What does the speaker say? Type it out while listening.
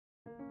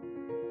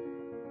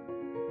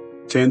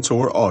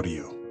Tantor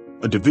Audio,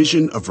 a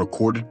division of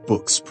Recorded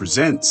Books,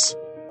 presents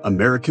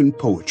American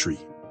Poetry,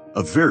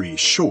 a very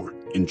short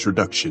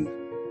introduction,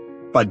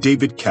 by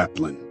David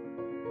Caplan,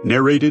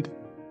 narrated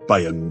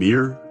by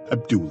Amir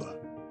Abdullah.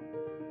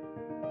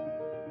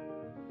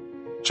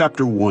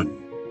 Chapter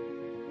 1.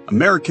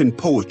 American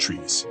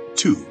Poetry's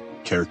Two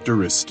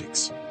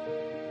Characteristics.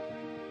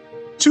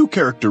 Two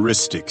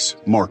characteristics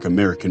mark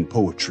American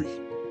poetry.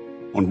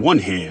 On one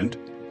hand,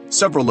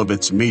 several of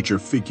its major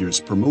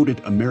figures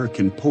promoted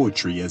American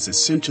poetry as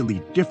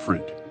essentially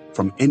different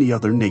from any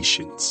other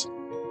nation's.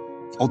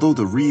 Although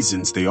the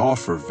reasons they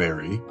offer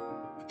vary,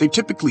 they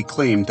typically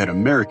claim that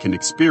American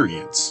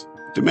experience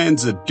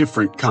demands a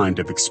different kind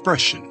of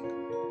expression.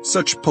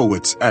 Such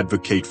poets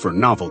advocate for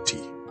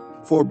novelty,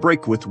 for a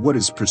break with what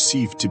is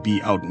perceived to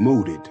be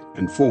outmoded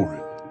and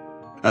foreign.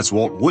 As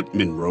Walt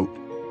Whitman wrote,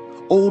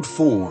 "Old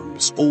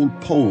forms,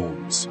 old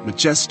poems,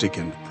 majestic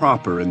and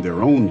proper in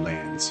their own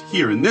lands,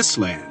 here in this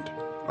land,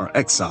 are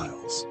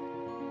exiles."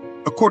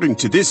 According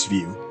to this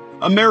view,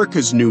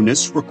 America's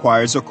newness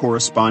requires a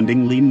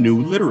correspondingly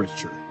new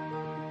literature.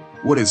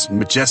 What is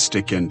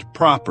majestic and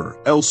proper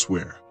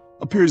elsewhere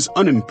appears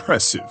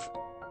unimpressive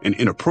and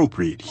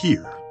inappropriate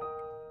here.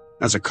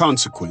 As a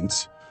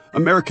consequence,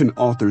 American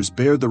authors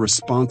bear the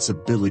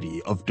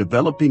responsibility of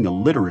developing a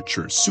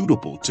literature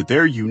suitable to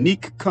their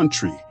unique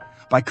country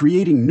by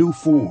creating new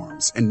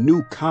forms and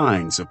new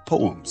kinds of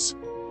poems.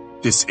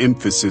 This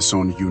emphasis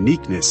on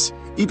uniqueness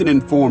even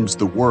informs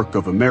the work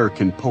of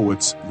American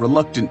poets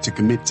reluctant to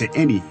commit to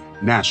any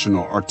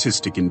national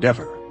artistic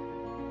endeavor.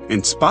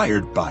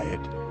 Inspired by it,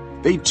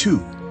 they too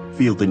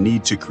feel the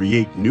need to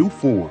create new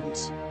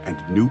forms and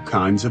new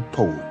kinds of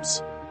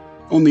poems.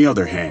 On the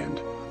other hand,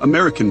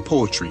 American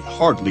poetry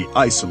hardly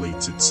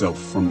isolates itself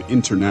from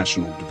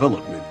international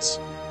developments.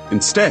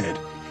 Instead,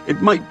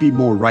 it might be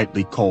more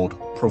rightly called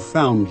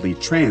profoundly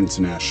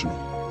transnational.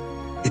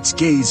 Its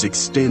gaze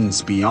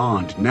extends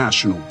beyond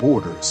national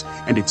borders,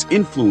 and its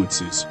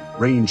influences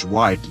range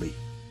widely.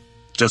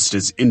 Just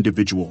as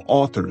individual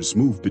authors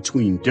move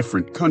between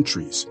different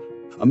countries,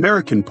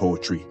 American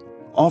poetry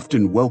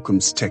often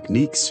welcomes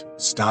techniques,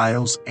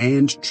 styles,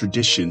 and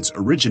traditions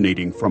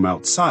originating from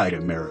outside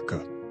America.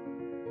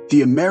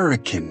 "The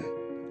American,"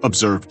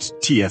 observed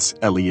T.S.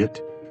 Eliot,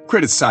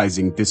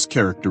 criticizing this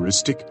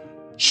characteristic,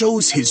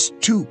 "shows his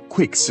too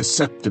quick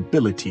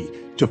susceptibility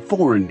to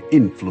foreign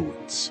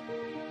influence."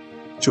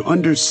 To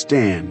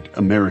understand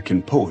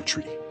American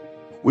poetry,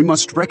 we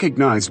must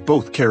recognize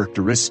both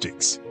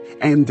characteristics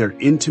and their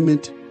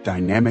intimate,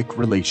 dynamic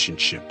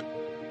relationship.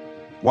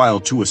 While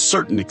to a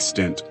certain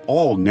extent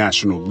all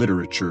national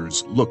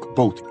literatures look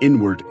both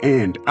inward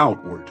and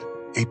outward,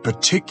 a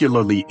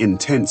particularly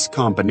intense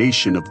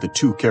combination of the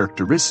two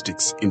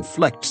characteristics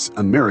inflects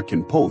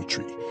American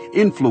poetry,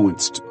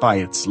 influenced by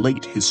its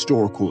late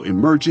historical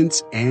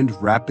emergence and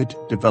rapid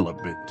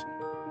development.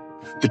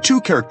 The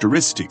two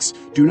characteristics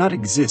do not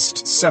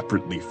exist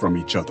separately from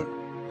each other.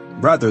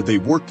 Rather, they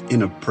work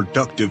in a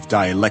productive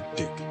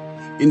dialectic,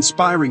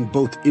 inspiring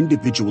both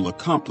individual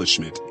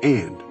accomplishment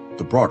and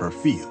the broader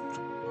field.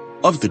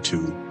 Of the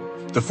two,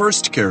 the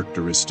first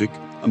characteristic,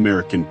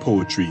 American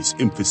poetry's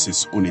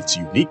emphasis on its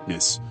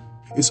uniqueness,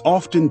 is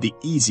often the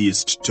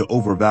easiest to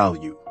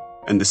overvalue,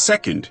 and the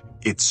second,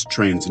 its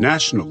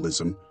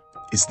transnationalism,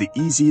 is the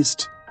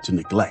easiest to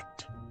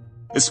neglect,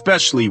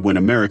 especially when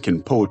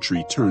American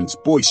poetry turns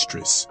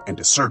boisterous and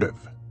assertive.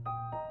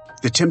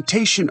 The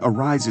temptation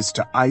arises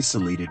to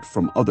isolate it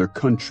from other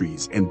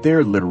countries and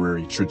their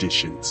literary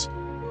traditions.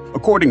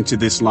 According to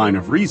this line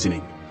of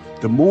reasoning,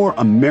 the more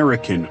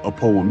American a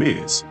poem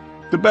is,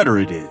 the better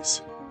it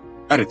is.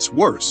 At its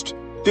worst,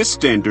 this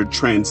standard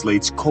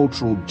translates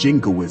cultural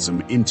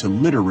jingoism into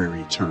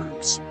literary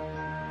terms.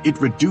 It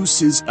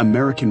reduces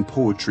American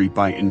poetry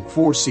by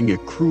enforcing a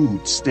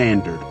crude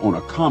standard on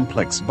a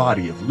complex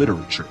body of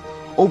literature,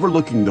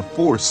 overlooking the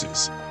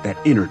forces that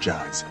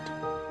energize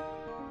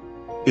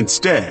it.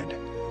 Instead,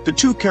 the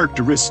two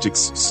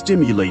characteristics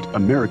stimulate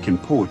American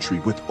poetry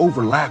with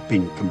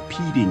overlapping,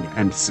 competing,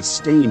 and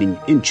sustaining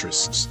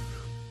interests.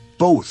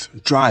 Both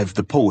drive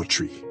the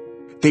poetry.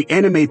 They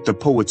animate the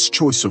poet's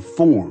choice of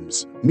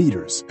forms,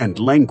 meters, and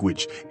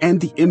language, and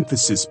the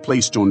emphasis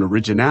placed on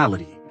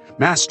originality,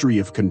 mastery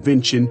of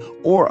convention,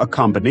 or a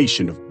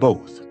combination of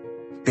both.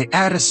 They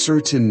add a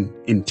certain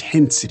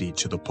intensity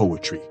to the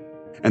poetry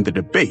and the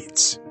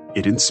debates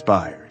it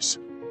inspires.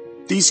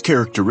 These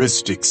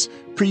characteristics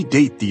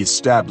predate the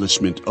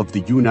establishment of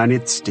the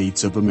United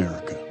States of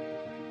America.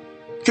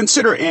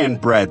 Consider Anne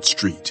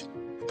Bradstreet,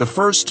 the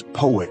first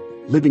poet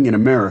living in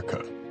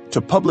America to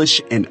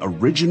publish an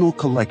original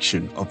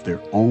collection of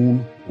their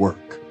own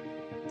work.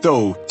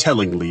 Though,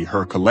 tellingly,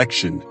 her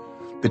collection,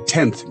 the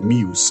 10th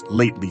Muse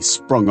lately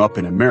sprung up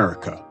in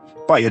America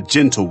by a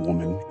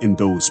gentlewoman in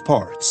those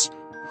parts,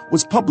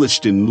 was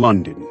published in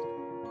London.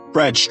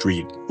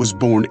 Bradstreet was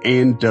born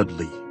Anne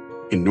Dudley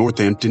in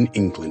Northampton,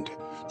 England,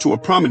 to a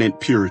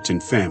prominent Puritan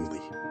family.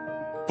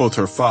 Both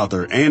her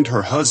father and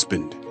her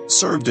husband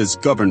served as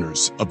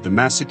governors of the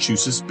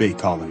Massachusetts Bay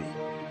Colony.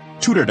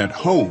 Tutored at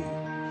home,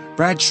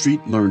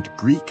 Bradstreet learned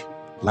Greek,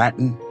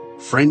 Latin,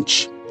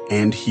 French,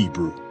 and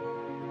Hebrew.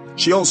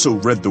 She also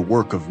read the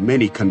work of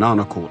many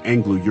canonical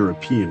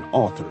Anglo-European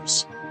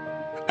authors.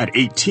 At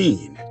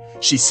 18,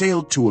 she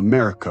sailed to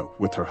America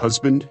with her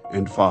husband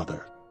and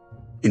father.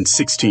 In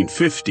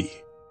 1650,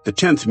 the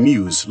 10th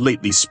Muse,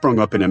 lately sprung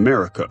up in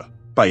America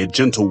by a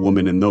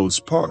gentlewoman in those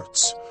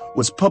parts,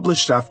 was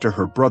published after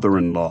her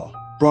brother-in-law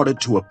brought it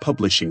to a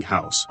publishing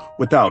house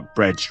without,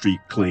 Bradstreet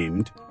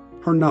claimed,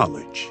 her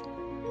knowledge.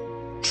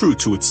 True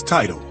to its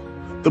title,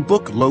 the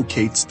book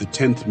locates the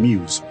 10th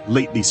Muse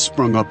lately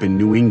sprung up in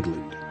New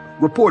England,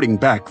 reporting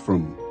back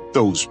from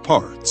those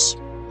parts.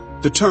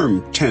 The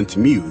term 10th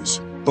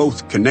Muse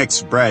both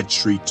connects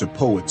Bradstreet to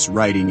poets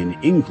writing in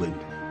England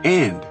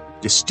and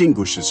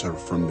distinguishes her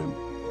from them.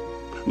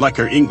 Like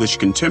her English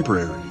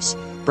contemporaries,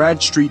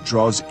 Bradstreet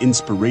draws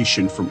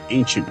inspiration from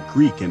ancient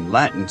Greek and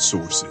Latin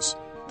sources,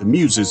 the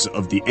muses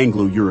of the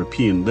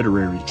Anglo-European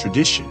literary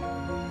tradition.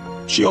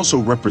 She also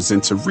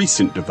represents a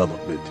recent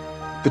development,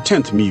 the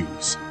 10th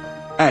Muse,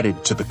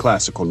 added to the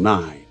classical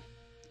 9.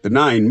 The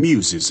 9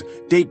 muses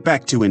date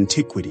back to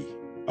antiquity.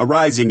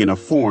 Arising in a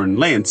foreign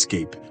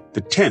landscape,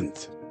 the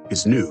 10th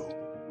is new.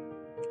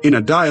 In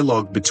a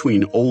dialogue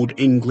between Old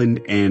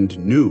England and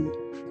New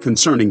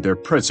concerning their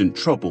present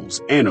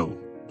troubles, anno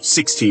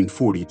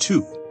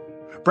 1642,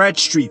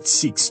 Bradstreet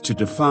seeks to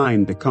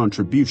define the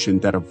contribution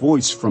that a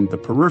voice from the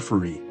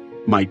periphery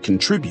might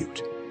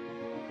contribute.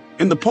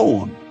 In the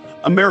poem,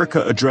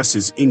 America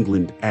addresses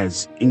England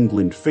as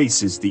England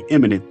faces the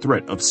imminent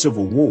threat of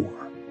civil war.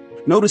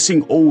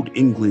 Noticing Old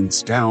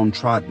England's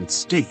downtrodden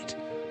state,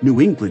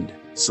 New England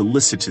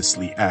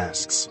solicitously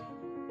asks,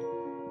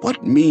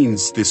 "What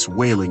means this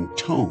wailing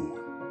tone,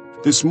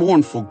 this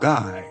mournful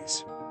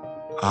guise?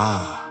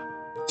 Ah,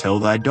 tell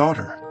thy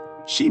daughter,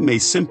 she may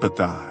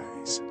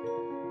sympathize."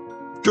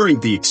 During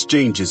the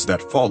exchanges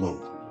that follow,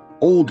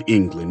 Old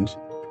England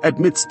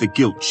admits the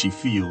guilt she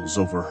feels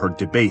over her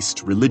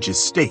debased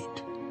religious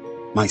state.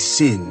 My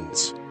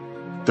sins,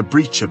 the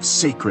breach of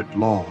sacred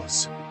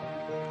laws.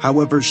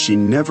 However, she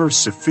never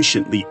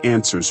sufficiently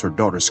answers her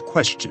daughter's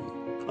question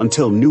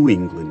until New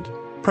England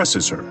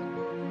presses her.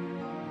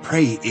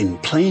 Pray in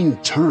plain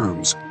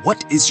terms,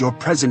 what is your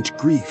present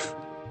grief?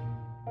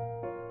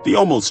 The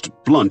almost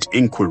blunt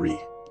inquiry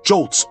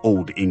jolts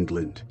Old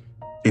England,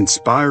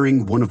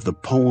 inspiring one of the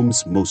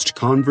poem's most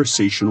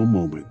conversational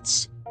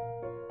moments.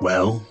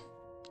 Well,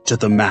 to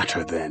the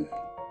matter then.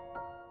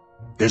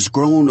 There's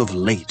grown of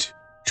late,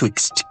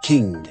 twixt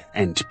king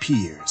and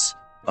peers,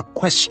 a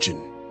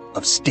question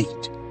of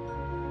state.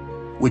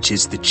 Which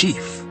is the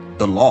chief,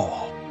 the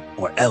law,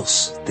 or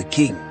else the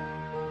king?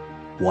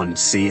 One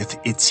saith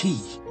it's he,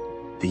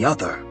 the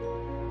other,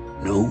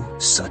 no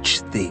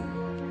such thing.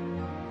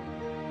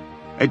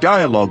 A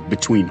dialogue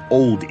between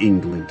Old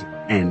England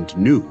and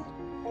New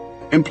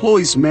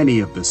employs many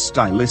of the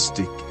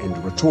stylistic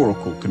and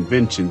rhetorical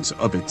conventions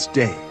of its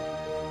day,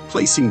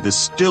 placing the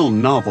still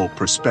novel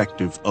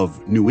perspective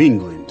of New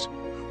England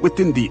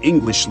within the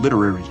English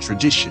literary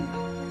tradition.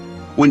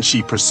 When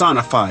she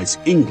personifies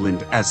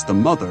England as the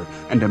mother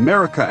and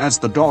America as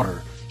the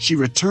daughter, she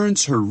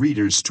returns her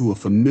readers to a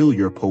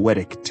familiar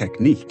poetic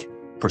technique,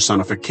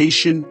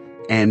 personification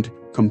and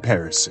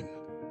comparison.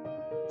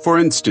 For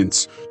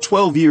instance,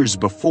 12 years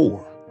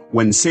before,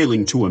 when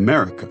sailing to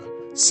America,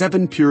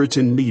 7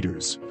 Puritan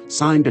leaders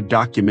signed a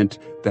document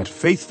that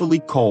faithfully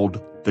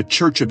called the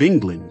Church of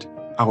England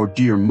our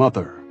dear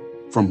mother,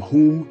 from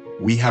whom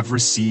we have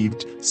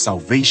received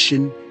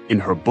salvation in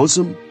her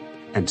bosom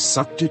and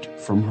sucked it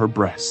from her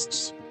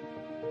breasts.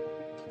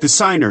 The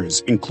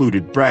signers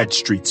included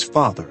Bradstreet's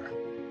father.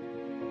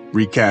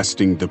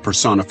 Recasting the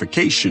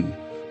personification,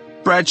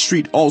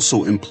 Bradstreet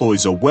also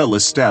employs a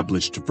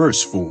well-established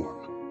verse form.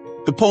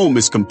 The poem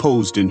is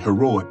composed in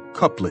heroic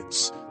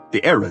couplets,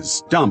 the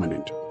era's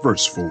dominant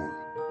verse form.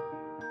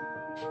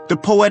 The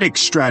poetic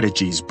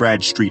strategies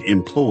Bradstreet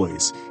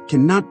employs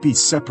cannot be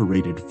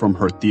separated from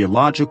her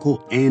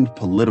theological and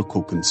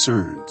political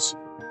concerns.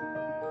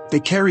 They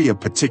carry a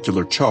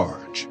particular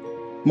charge.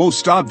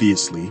 Most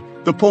obviously,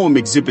 the poem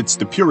exhibits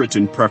the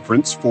Puritan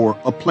preference for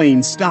a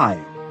plain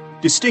style,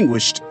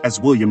 distinguished, as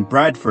William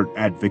Bradford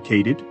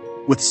advocated,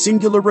 with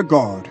singular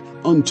regard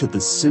unto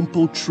the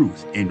simple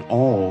truth in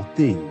all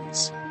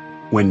things.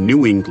 When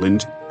New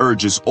England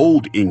urges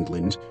Old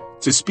England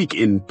to speak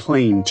in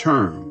plain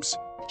terms,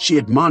 she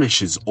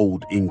admonishes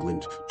Old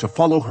England to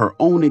follow her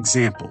own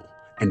example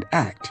and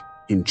act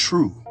in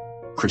true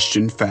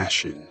Christian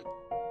fashion.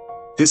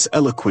 This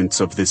eloquence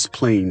of this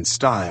plain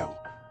style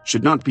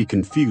should not be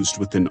confused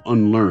with an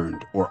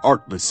unlearned or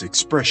artless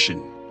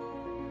expression.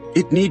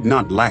 It need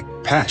not lack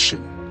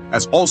passion,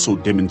 as also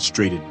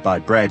demonstrated by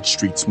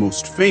Bradstreet's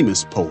most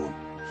famous poem,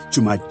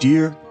 To My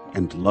Dear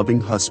and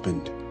Loving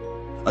Husband,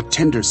 a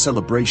tender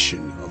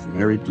celebration of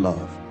married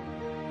love.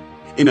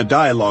 In a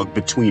dialogue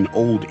between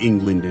Old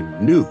England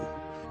and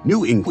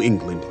New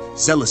England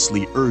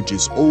zealously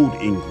urges Old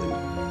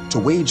England to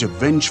wage a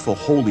vengeful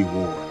holy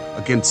war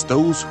against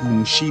those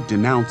whom she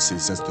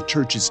denounces as the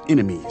church's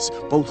enemies,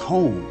 both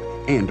home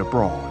and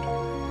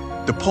abroad.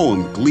 The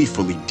poem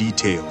gleefully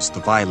details the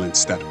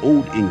violence that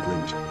Old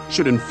England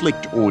should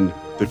inflict on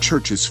the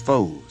church's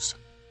foes.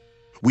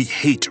 "We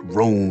hate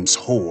Rome's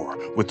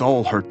whore with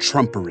all her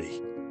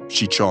trumpery,"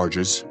 she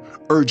charges,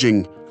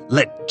 urging,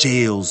 "Let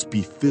jails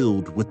be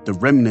filled with the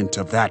remnant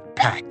of that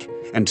pack,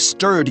 and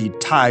sturdy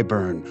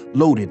Tyburn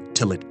loaded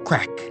till it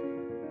crack."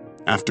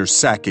 After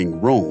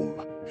sacking Rome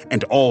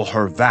and all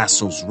her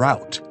vassals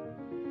rout,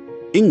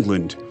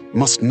 England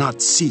must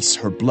not cease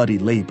her bloody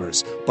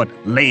labors, but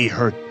lay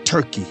her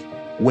Turkey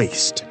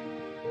waste,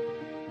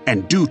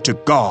 and do to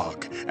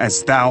Gog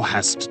as thou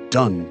hast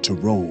done to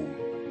Rome.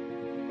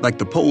 Like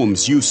the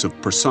poem's use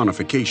of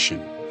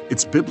personification,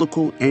 its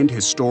biblical and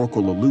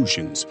historical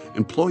allusions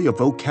employ a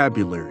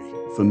vocabulary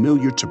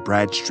familiar to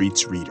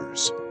Bradstreet's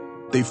readers.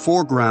 They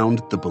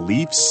foreground the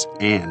beliefs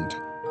and,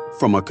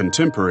 from a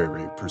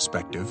contemporary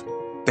perspective,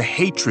 the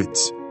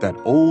hatreds that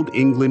Old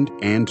England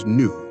and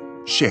New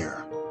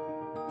share.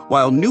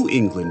 While New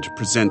England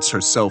presents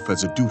herself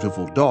as a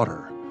dutiful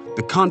daughter,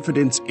 the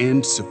confidence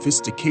and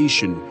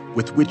sophistication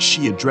with which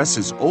she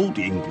addresses Old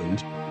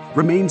England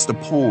remains the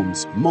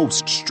poem's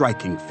most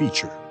striking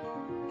feature.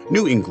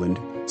 New England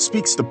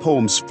speaks the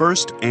poem's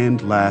first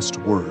and last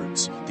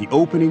words, the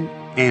opening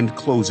and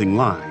closing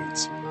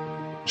lines.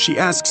 She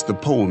asks the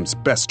poem's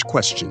best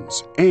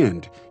questions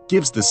and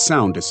gives the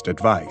soundest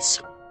advice.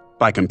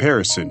 By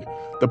comparison,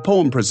 the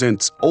poem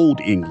presents Old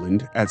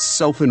England as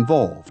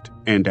self-involved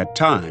and at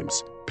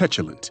times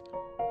petulant.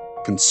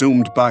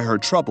 Consumed by her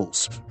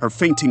troubles, her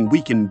fainting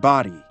weakened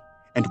body,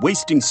 and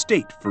wasting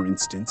state, for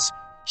instance,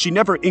 she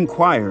never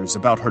inquires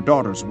about her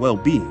daughter's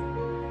well-being.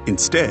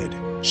 Instead,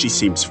 she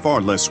seems far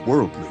less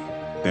worldly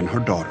than her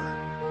daughter.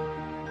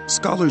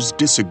 Scholars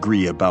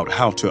disagree about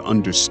how to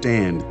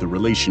understand the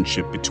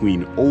relationship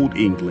between Old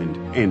England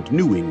and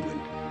New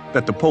England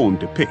that the poem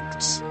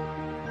depicts.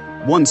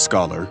 One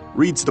scholar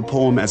reads the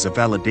poem as a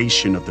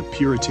validation of the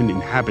Puritan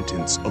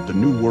inhabitants of the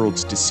New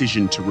World's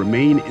decision to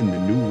remain in the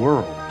New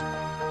World.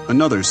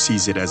 Another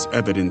sees it as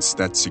evidence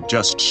that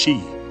suggests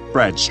she,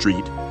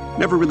 Bradstreet,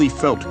 never really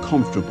felt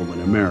comfortable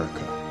in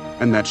America,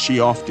 and that she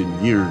often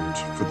yearned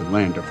for the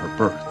land of her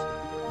birth.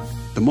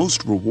 The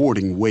most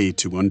rewarding way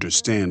to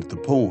understand the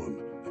poem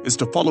is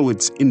to follow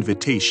its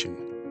invitation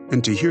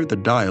and to hear the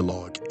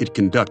dialogue it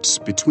conducts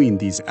between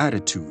these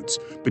attitudes,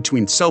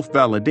 between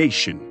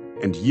self-validation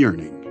and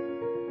yearning.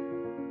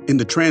 In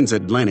the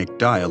transatlantic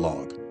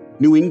dialogue,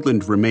 New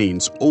England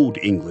remains Old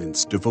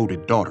England's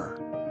devoted daughter,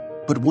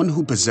 but one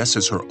who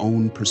possesses her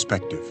own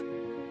perspective.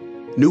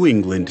 New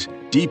England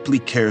deeply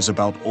cares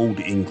about Old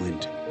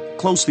England,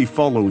 closely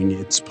following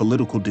its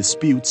political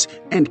disputes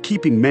and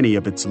keeping many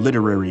of its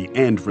literary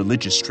and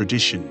religious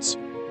traditions.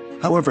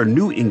 However,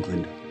 New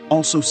England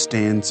also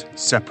stands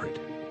separate,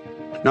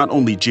 not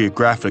only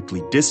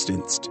geographically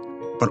distanced,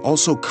 but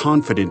also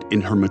confident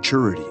in her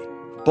maturity,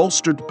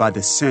 bolstered by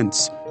the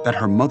sense that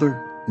her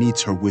mother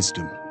needs her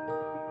wisdom.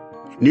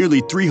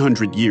 Nearly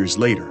 300 years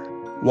later,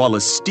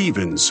 Wallace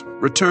Stevens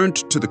returned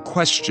to the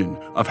question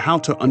of how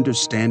to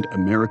understand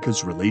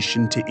America's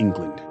relation to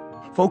England,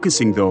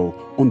 focusing, though,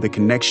 on the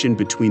connection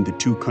between the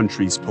two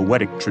countries'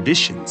 poetic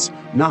traditions,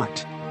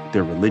 not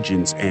their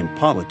religions and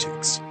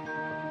politics.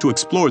 To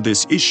explore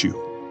this issue,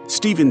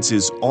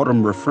 Stevens's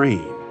Autumn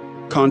Refrain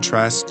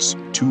contrasts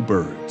two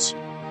birds.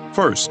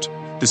 First,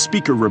 the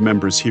speaker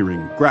remembers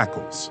hearing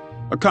grackles,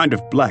 a kind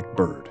of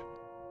blackbird.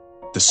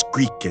 The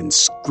skreek and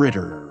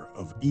skritter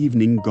of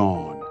evening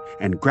gone,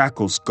 and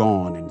grackles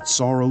gone, and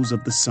sorrows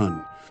of the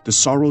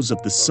sorrows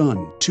of the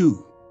sun,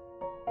 too,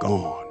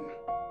 gone.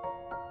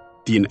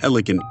 The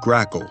inelegant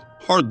grackle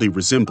hardly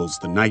resembles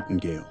the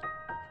nightingale,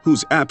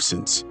 whose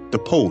absence the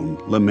poem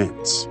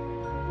laments.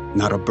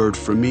 Not a bird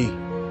for me,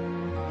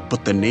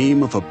 but the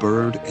name of a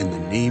bird and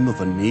the name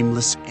of a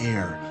nameless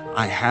air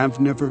I have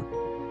never,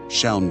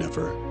 shall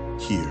never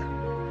hear.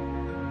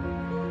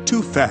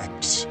 Two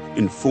facts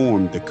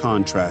inform the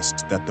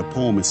contrast that the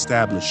poem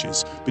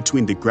establishes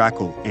between the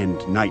grackle and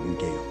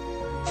nightingale.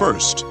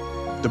 First,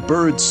 the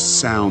birds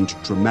sound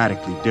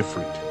dramatically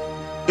different.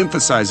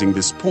 Emphasizing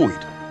this point,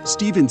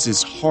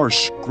 Stevens's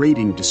harsh,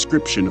 grating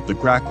description of the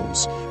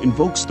grackles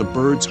invokes the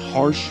bird's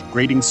harsh,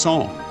 grating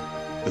song.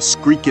 The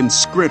skreek and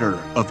skritter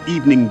of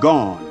evening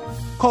gone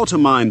call to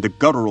mind the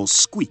guttural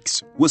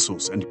squeaks,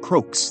 whistles, and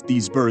croaks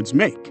these birds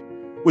make,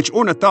 which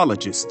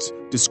ornithologists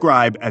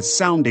describe as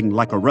sounding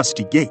like a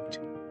rusty gate.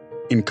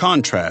 In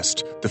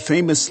contrast, the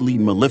famously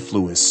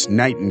mellifluous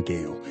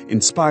nightingale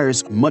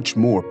inspires much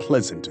more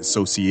pleasant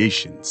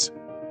associations.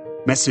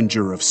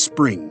 Messenger of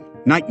spring,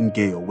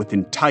 nightingale with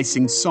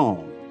enticing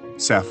song,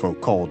 Sappho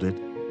called it.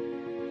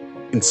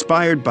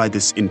 Inspired by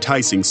this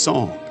enticing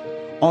song,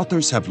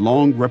 authors have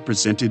long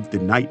represented the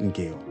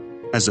nightingale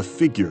as a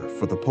figure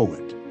for the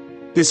poet.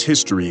 This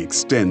history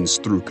extends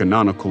through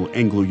canonical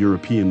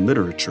Anglo-European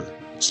literature,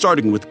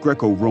 starting with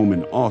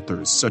Greco-Roman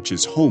authors such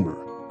as Homer,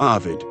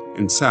 Ovid,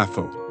 and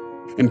Sappho,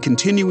 and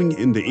continuing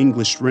in the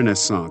English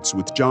Renaissance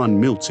with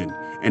John Milton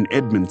and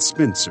Edmund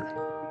Spenser,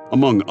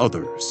 among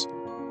others.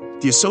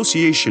 The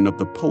association of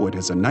the poet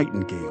as a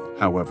nightingale,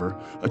 however,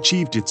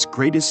 achieved its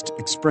greatest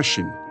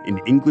expression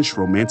in English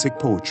Romantic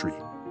poetry,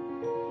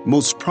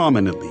 most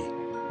prominently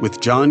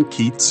with John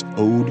Keats'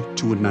 Ode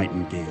to a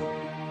Nightingale,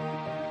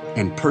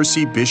 and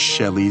Percy Bysshe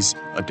Shelley's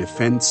A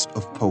Defense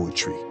of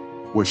Poetry,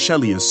 where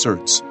Shelley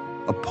asserts,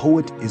 "A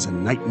poet is a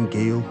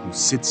nightingale who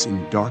sits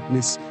in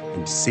darkness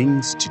and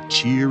sings to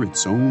cheer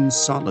its own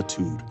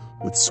solitude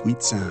with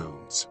sweet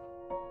sounds."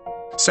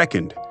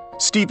 Second,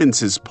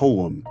 Stevens's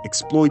poem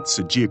exploits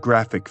a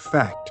geographic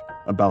fact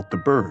about the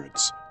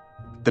birds.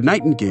 The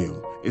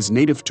nightingale is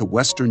native to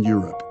Western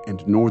Europe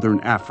and Northern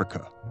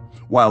Africa,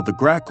 while the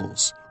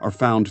grackles are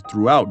found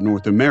throughout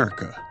North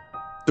America.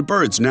 The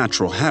bird's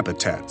natural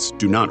habitats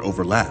do not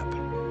overlap.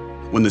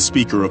 When the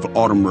speaker of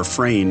Autumn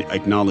Refrain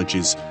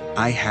acknowledges,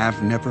 "I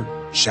have never,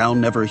 shall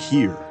never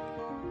hear,"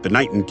 the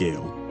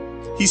nightingale,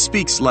 he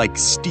speaks like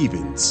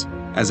Stevens,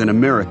 as an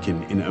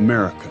American in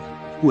America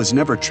who has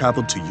never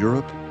traveled to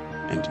Europe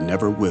and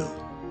never will.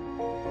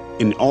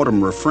 In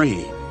Autumn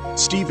Refrain,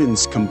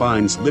 Stevens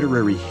combines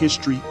literary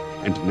history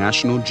and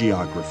national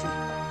geography.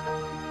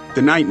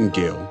 The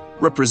nightingale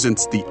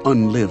represents the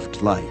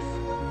unlived life,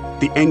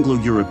 the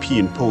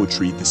Anglo-European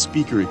poetry the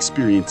speaker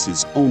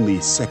experiences only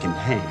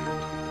secondhand.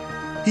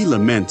 He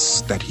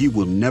laments that he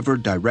will never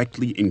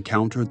directly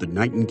encounter the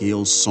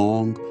nightingale's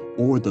song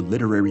or the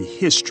literary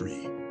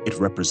history it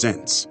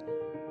represents.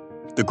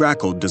 The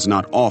grackle does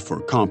not offer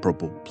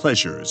comparable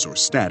pleasures or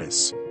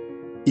status.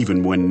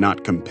 Even when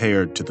not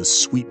compared to the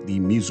sweetly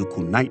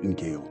musical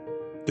nightingale,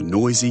 the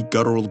noisy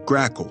guttural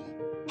grackle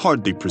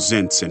hardly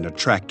presents an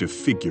attractive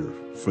figure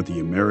for the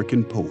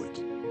American poet.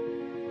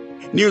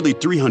 Nearly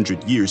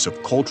 300 years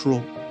of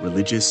cultural,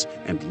 religious,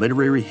 and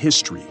literary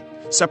history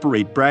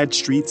separate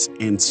Bradstreet's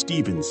and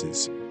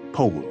Stevens's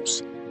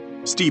poems.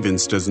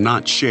 Stevens does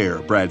not share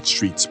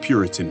Bradstreet's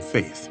Puritan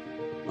faith.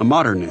 A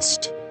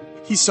modernist,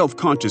 he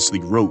self-consciously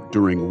wrote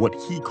during what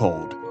he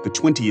called the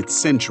 20th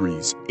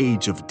century's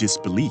age of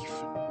disbelief.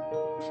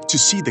 "To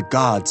see the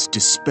gods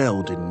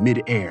dispelled in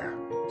mid-air,"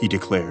 he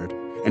declared,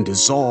 "and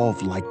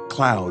dissolve like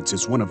clouds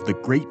is one of the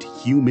great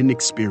human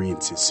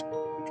experiences.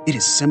 It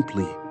is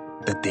simply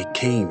that they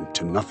came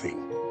to nothing."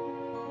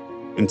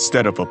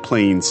 Instead of a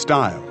plain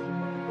style,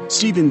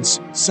 Stevens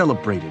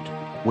celebrated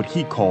what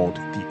he called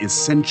the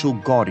essential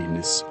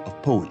gaudiness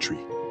of poetry,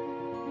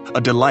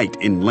 a delight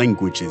in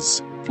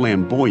language's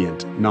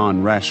flamboyant,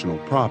 non-rational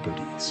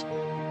properties.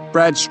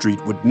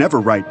 Bradstreet would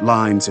never write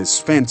lines as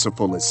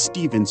fanciful as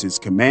Stevens's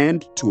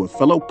command to a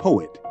fellow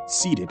poet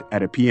seated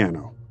at a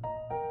piano.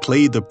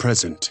 "Play the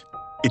present.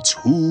 It's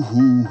who,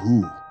 who,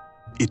 who.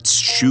 It's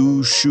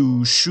shoo,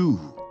 shoo, shoo.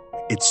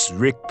 It's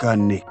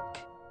rick-a-nick."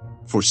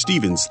 For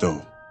Stevens,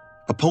 though,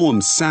 a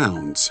poem's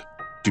sounds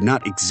do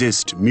not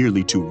exist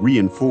merely to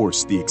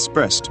reinforce the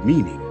expressed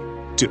meaning,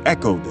 to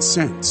echo the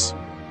sense.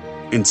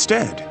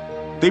 Instead,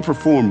 they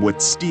perform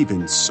what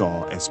Stevens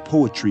saw as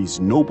poetry's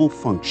noble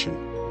function.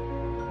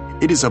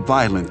 It is a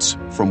violence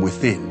from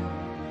within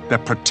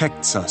that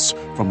protects us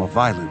from a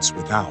violence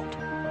without.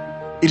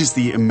 It is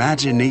the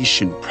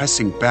imagination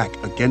pressing back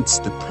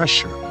against the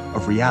pressure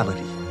of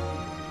reality.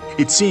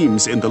 It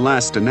seems, in the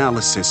last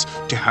analysis,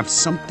 to have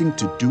something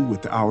to do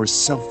with our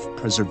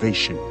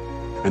self-preservation.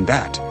 And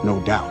that, no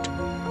doubt,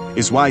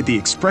 is why the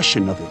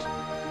expression of it,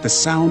 the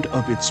sound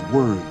of its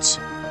words,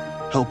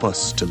 help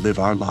us to live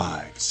our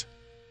lives.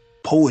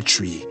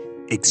 Poetry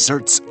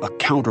exerts a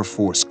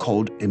counterforce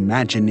called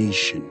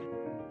imagination.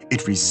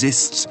 It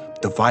resists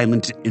the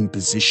violent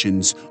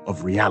impositions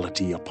of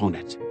reality upon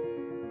it.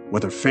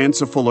 Whether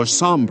fanciful or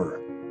somber,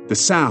 the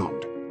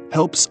sound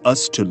helps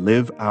us to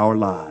live our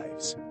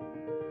lives.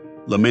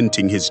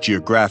 Lamenting his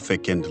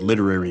geographic and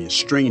literary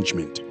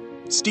estrangement,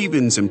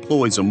 Stevens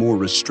employs a more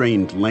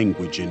restrained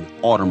language in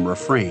Autumn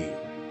Refrain.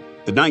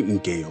 The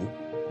nightingale,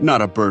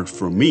 not a bird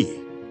for me,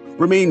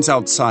 remains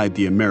outside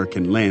the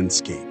American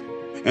landscape,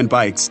 and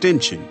by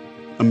extension,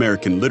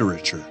 American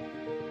literature.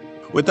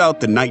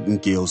 Without the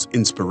nightingale's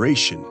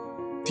inspiration,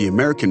 the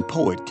American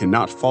poet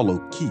cannot follow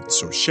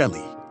Keats or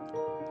Shelley.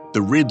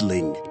 The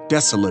riddling,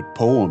 desolate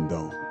poem,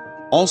 though,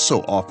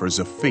 also offers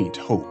a faint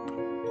hope.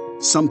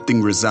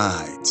 Something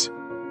resides,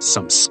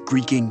 some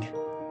squeaking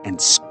and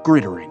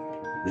scrittering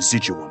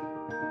residuum.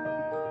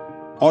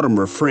 Autumn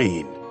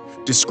Refrain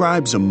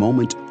describes a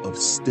moment of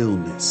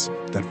stillness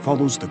that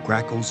follows the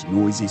grackle's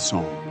noisy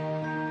song.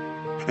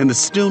 And the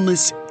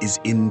stillness is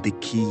in the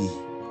key.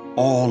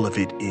 All of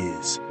it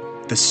is.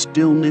 The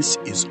stillness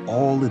is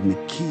all in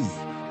the key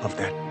of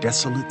that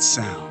desolate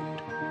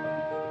sound.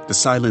 The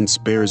silence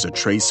bears a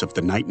trace of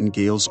the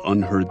nightingale's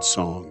unheard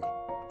song,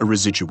 a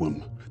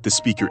residuum the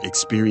speaker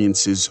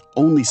experiences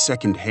only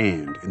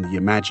secondhand in the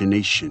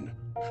imagination,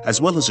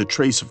 as well as a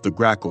trace of the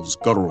grackle's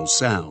guttural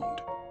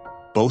sound.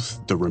 Both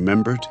the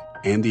remembered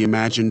and the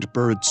imagined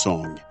bird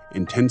song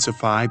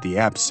intensify the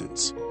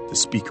absence the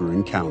speaker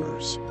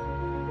encounters.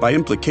 By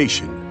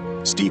implication,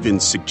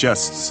 Stevens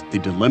suggests the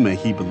dilemma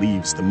he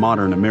believes the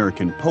modern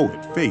American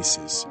poet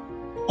faces.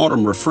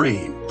 Autumn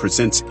Refrain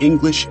presents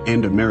English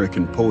and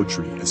American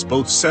poetry as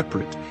both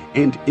separate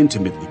and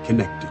intimately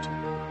connected.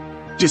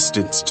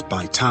 Distanced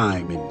by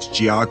time and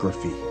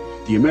geography,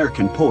 the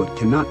American poet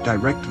cannot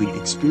directly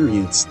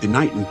experience the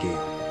nightingale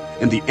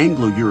and the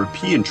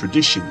Anglo-European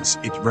traditions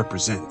it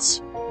represents.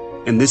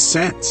 In this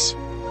sense,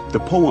 the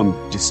poem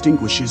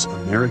distinguishes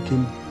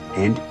American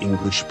and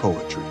English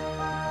poetry.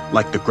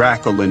 Like the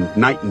grackle and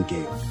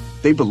nightingale,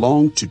 they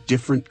belong to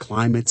different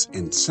climates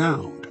and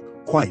sound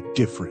quite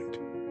different.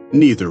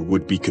 Neither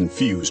would be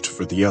confused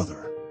for the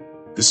other.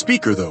 The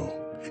speaker, though,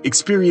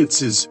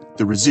 experiences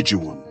the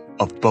residuum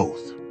of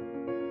both.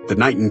 The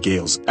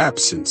nightingale's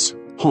absence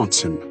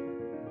haunts him.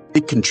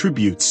 It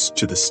contributes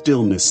to the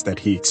stillness that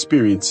he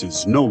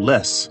experiences no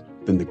less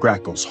than the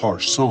grackle's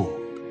harsh song.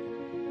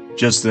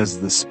 Just as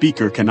the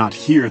speaker cannot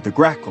hear the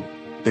grackle,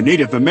 the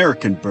Native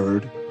American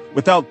bird,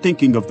 without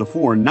thinking of the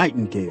foreign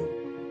nightingale,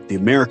 the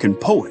American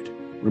poet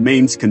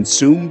remains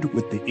consumed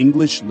with the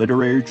English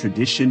literary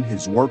tradition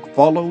his work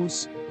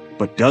follows,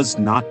 but does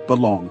not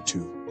belong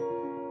to.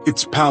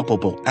 Its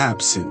palpable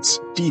absence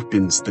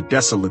deepens the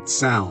desolate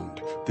sound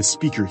the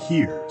speaker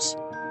hears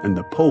and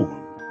the poem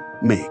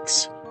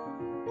makes.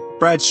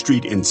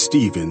 Bradstreet and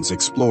Stevens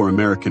explore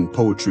American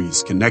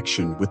poetry's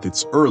connection with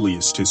its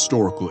earliest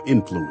historical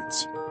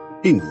influence,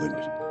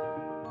 England.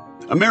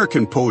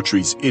 American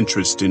poetry's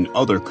interest in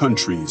other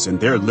countries and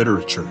their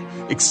literature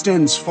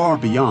extends far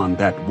beyond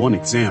that one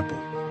example.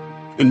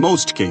 In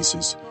most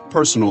cases,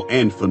 personal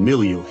and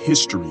familial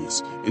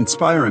histories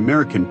inspire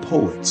American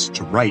poets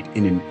to write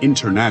in an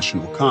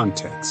international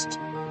context.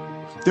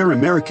 Their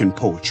American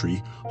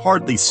poetry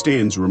hardly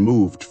stands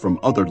removed from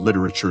other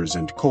literatures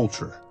and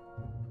culture.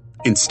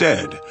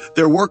 Instead,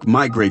 their work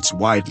migrates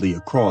widely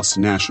across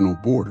national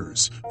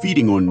borders,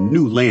 feeding on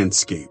new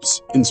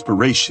landscapes,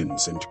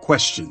 inspirations, and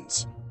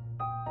questions.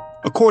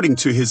 According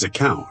to his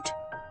account,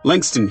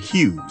 Langston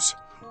Hughes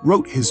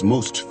wrote his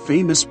most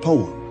famous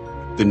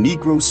poem, The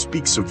Negro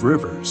Speaks of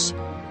Rivers,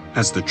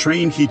 as the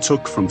train he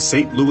took from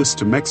St. Louis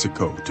to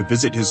Mexico to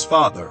visit his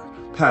father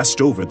passed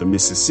over the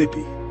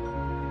Mississippi.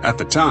 At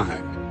the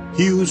time,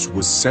 Hughes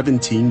was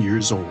 17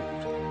 years old.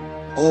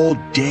 All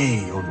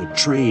day on the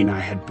train, I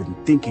had been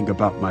thinking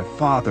about my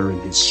father and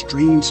his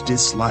strange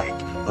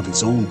dislike of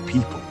his own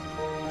people,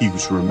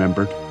 Hughes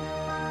remembered.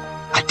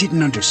 I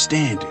didn't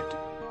understand it,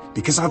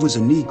 because I was a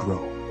Negro,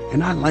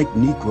 and I liked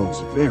Negroes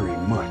very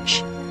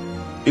much.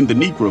 In The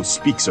Negro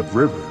Speaks of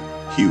River,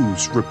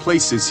 Hughes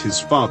replaces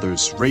his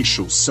father's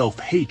racial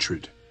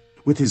self-hatred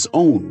with his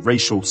own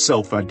racial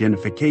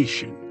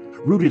self-identification,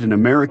 rooted in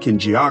American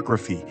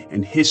geography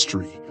and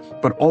history,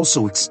 but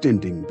also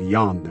extending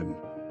beyond them.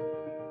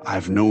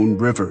 I've known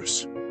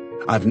rivers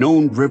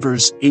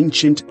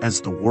ancient as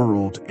the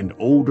world and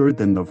older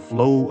than the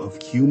flow of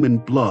human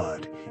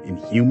blood in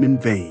human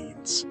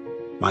veins.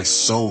 My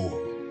soul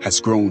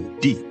has grown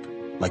deep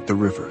like the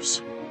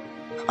rivers.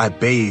 I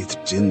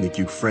bathed in the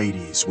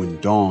Euphrates when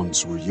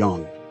dawns were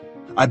young.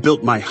 I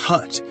built my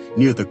hut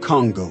near the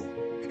Congo,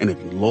 and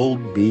it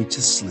lulled me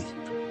to sleep.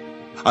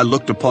 I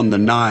looked upon the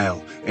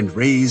Nile and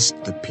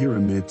raised the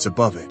pyramids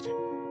above it.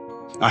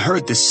 I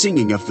heard the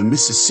singing of the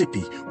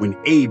Mississippi when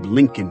Abe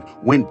Lincoln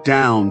went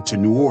down to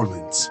New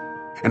Orleans,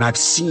 and I've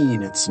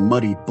seen its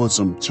muddy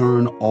bosom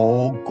turn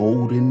all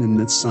golden in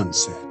the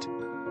sunset.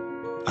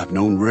 I've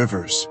known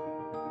rivers,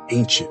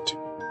 ancient,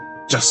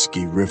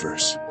 dusky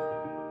rivers.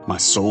 My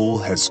soul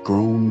has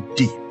grown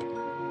deep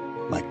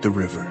like the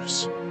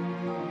rivers.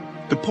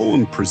 The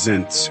poem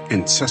presents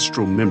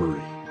ancestral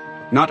memory,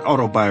 not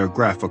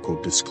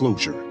autobiographical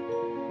disclosure.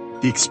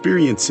 The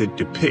experience it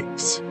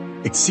depicts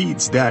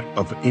exceeds that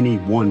of any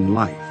one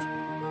life.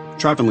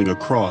 Traveling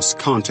across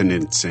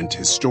continents and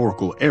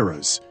historical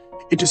eras,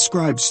 it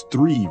describes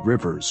 3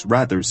 rivers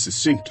rather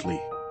succinctly,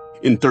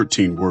 in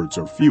 13 words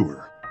or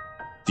fewer: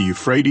 the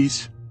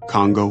Euphrates,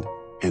 Congo,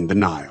 and the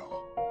Nile.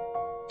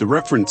 The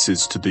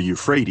references to the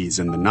Euphrates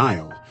and the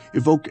Nile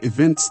evoke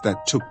events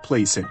that took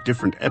place at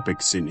different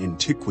epochs in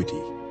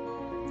antiquity.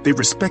 They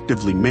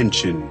respectively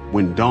mention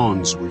when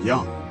dawns were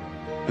young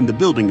and the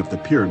building of the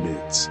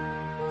pyramids.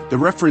 The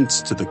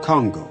reference to the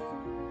Congo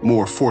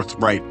more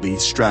forthrightly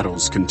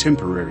straddles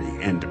contemporary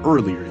and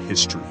earlier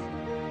history.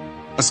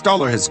 A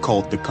scholar has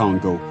called the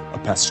Congo a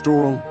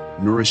pastoral,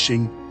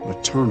 nourishing,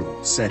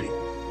 maternal setting.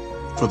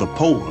 For the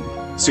poem,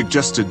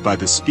 suggested by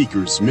the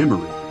speaker's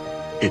memory,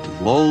 it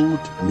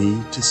lulled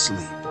me to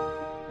sleep.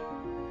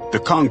 The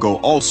Congo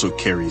also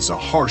carries a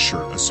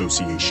harsher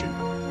association: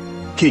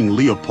 King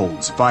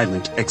Leopold's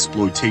violent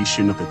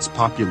exploitation of its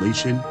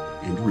population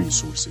and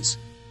resources.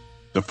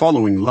 The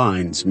following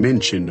lines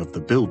mention of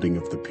the building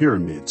of the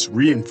pyramids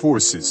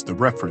reinforces the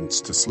reference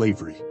to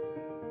slavery.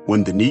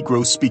 When The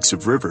Negro Speaks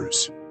of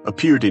Rivers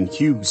appeared in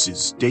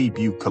Hughes's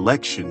debut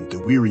collection, The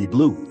Weary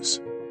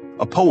Blues,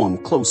 a poem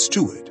close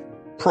to it,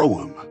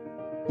 Proem,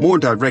 more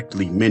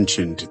directly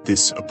mentioned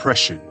this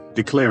oppression,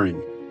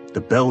 declaring,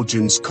 "The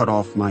Belgians cut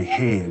off my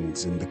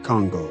hands in the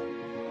Congo."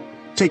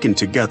 Taken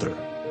together,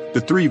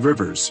 the 3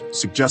 rivers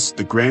suggest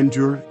the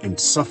grandeur and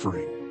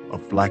suffering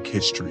of Black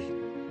history.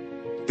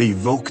 They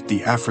evoke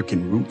the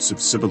African roots of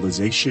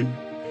civilization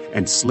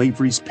and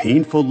slavery's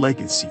painful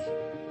legacy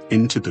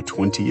into the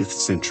 20th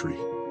century.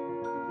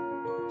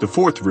 The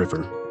fourth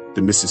river,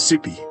 the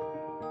Mississippi,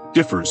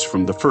 differs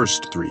from the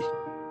first three.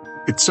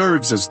 It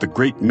serves as the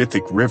great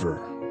mythic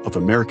river of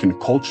American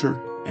culture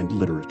and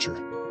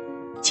literature.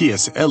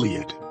 T.S.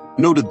 Eliot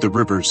noted the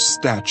river's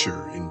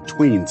stature in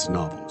Twain's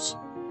novels.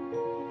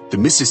 The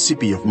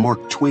Mississippi of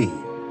Mark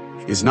Twain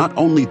is not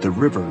only the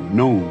river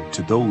known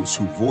to those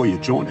who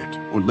voyage on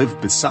it or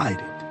live beside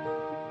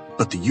it,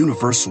 but the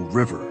universal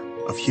river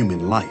of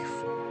human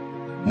life,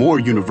 more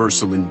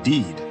universal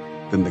indeed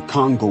than the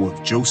Congo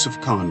of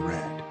Joseph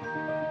Conrad.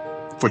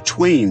 For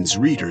Twain's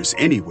readers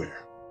anywhere,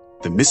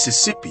 the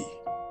Mississippi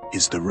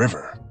is the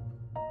river.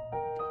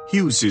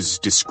 Hughes's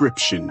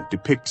description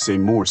depicts a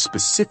more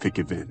specific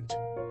event,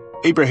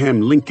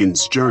 Abraham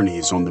Lincoln's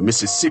journeys on the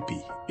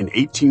Mississippi in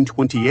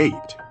 1828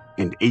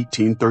 and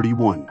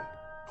 1831,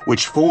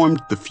 which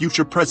formed the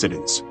future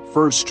president's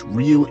first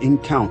real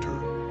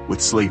encounter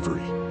with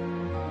slavery.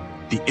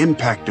 The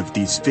impact of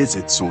these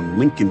visits on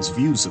Lincoln's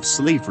views of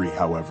slavery,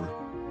 however,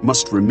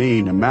 must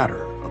remain a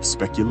matter of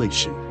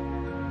speculation.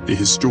 The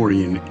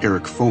historian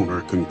Eric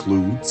Foner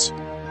concludes,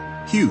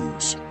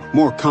 Hughes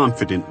more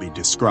confidently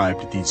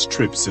described these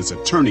trips as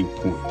a turning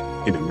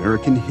point in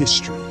American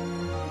history.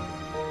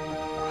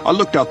 I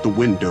looked out the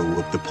window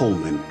of the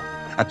Pullman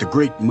at the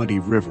great muddy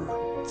river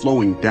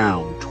flowing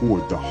down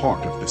toward the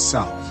heart of the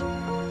South,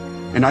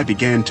 and I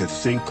began to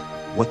think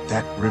what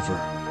that river,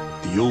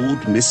 the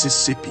old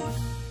Mississippi,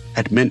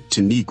 had meant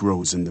to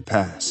Negroes in the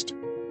past.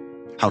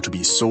 How to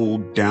be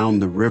sold down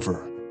the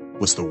river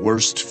was the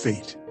worst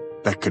fate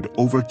that could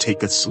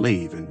overtake a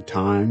slave in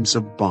times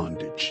of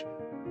bondage.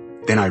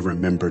 Then I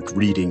remembered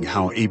reading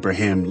how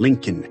Abraham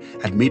Lincoln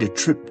had made a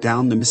trip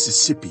down the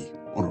Mississippi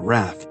on a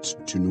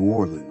raft to New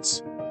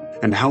Orleans,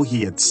 and how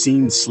he had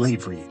seen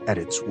slavery at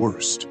its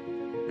worst,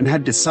 and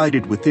had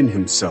decided within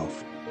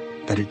himself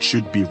that it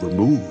should be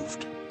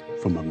removed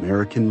from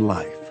American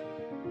life.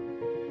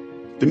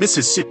 The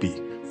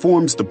Mississippi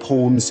forms the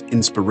poem's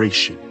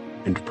inspiration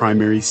and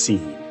primary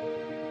scene.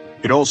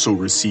 It also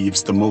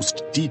receives the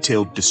most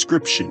detailed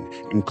description,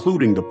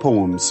 including the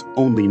poem's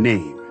only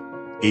name,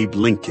 Abe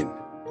Lincoln,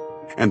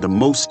 and the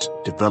most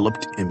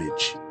developed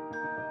image.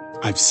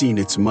 I've seen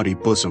its muddy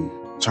bosom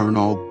turn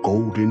all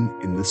golden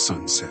in the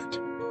sunset.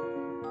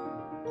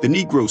 The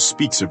Negro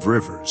Speaks of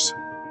Rivers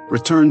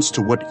returns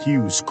to what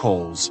Hughes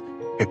calls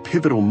a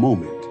pivotal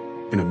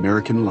moment in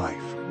American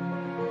life.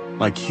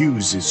 Like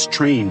Hughes's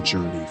train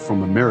journey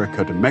from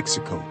America to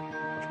Mexico,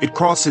 it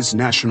crosses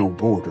national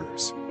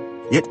borders,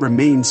 yet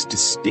remains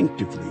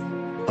distinctively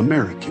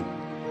American.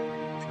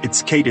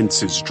 Its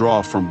cadences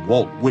draw from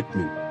Walt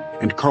Whitman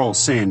and Carl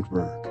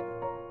Sandburg,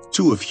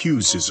 two of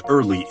Hughes's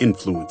early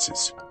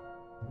influences.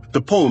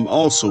 The poem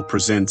also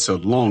presents a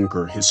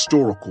longer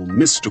historical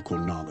mystical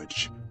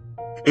knowledge.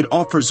 It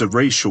offers a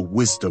racial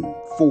wisdom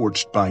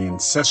forged by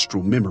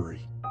ancestral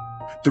memory.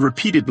 The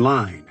repeated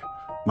line,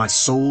 "My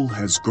soul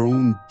has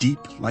grown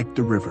deep like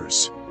the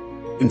rivers,"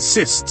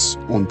 insists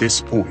on this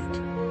point,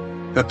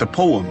 that the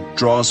poem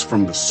draws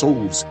from the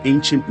soul's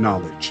ancient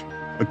knowledge,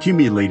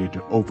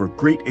 accumulated over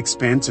great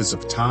expanses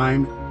of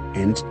time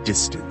and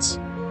distance,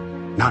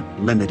 not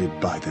limited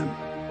by them.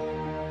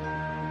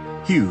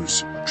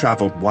 Hughes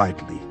traveled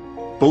widely,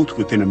 both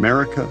within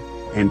America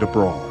and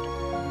abroad.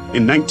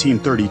 In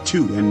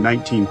 1932 and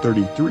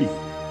 1933,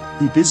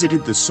 he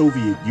visited the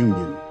Soviet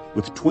Union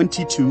with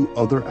 22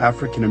 other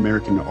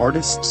African-American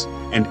artists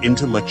and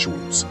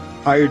intellectuals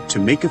hired to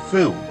make a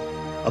film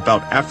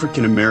about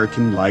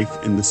African-American life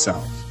in the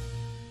South.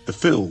 The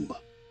film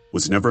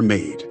was never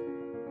made,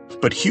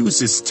 but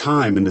Hughes's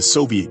time in the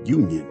Soviet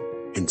Union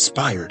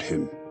inspired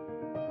him.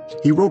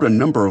 He wrote a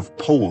number of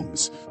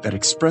poems that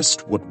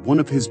expressed what one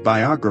of his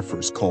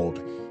biographers called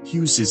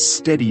Hughes's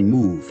steady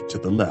move to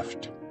the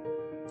left.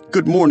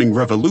 Good Morning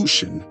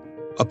Revolution,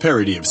 a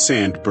parody of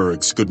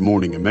Sandburg's Good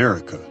Morning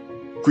America,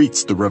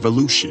 greets the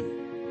revolution,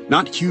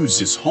 not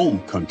Hughes's home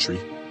country.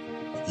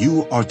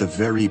 "You are the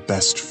very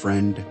best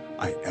friend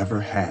I ever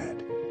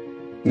had."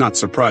 Not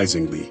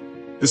surprisingly,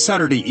 the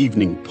Saturday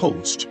Evening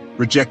Post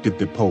rejected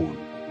the poem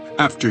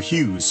after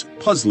Hughes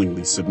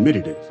puzzlingly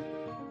submitted it.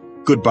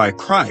 Goodbye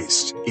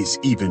Christ is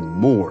even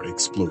more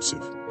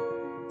explosive.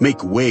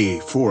 "Make way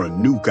for a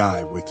new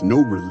guy with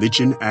no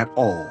religion at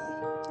all,"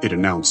 it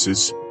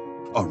announces.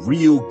 "A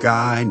real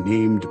guy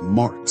named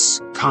Marx,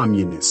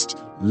 communist,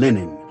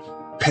 Lenin,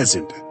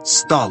 peasant,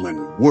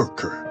 Stalin,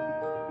 worker,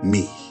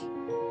 me."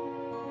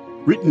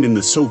 Written in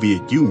the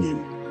Soviet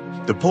Union,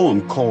 the poem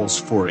calls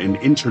for an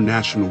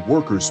international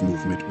workers'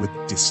 movement with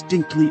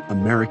distinctly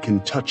American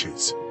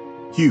touches.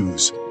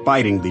 Hughes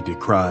bitingly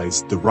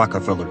decries the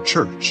Rockefeller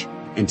Church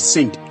and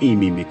St.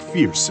 Amy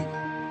McPherson,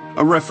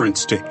 a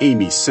reference to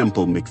Amy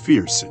Semple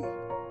McPherson,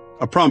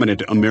 a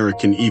prominent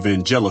American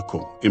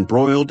evangelical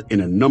embroiled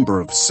in a number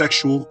of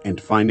sexual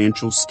and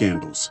financial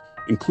scandals,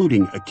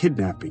 including a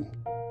kidnapping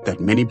that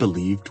many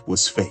believed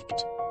was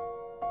faked.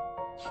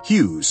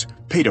 Hughes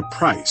paid a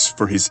price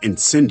for his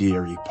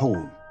incendiary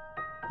poem.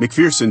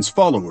 McPherson's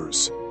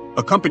followers,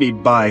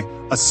 accompanied by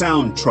a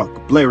sound truck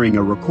blaring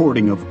a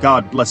recording of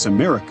God Bless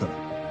America,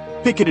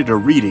 picketed a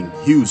reading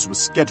Hughes was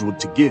scheduled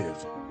to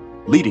give,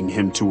 leading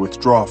him to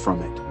withdraw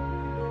from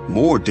it.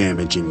 More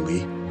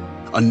damagingly,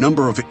 a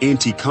number of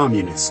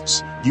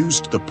anti-communists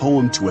used the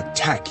poem to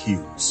attack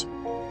Hughes.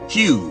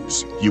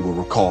 Hughes, you will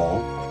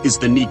recall, is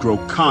the Negro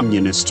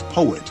communist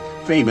poet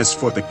famous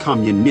for the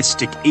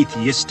communistic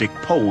atheistic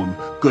poem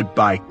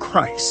Goodbye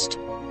Christ.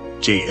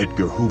 J.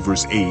 Edgar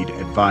Hoover's aide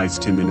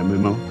advised him in a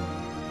memo.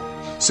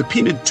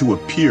 Subpoenaed to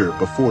appear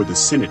before the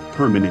Senate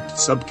Permanent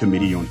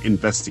Subcommittee on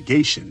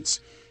Investigations,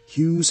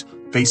 Hughes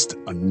faced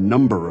a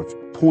number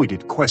of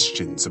pointed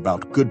questions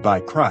about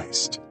Goodbye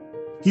Christ.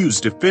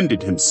 Hughes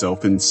defended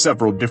himself in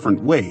several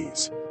different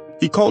ways.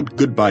 He called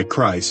Goodbye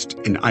Christ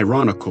an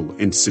ironical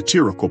and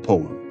satirical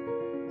poem.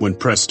 When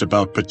pressed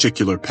about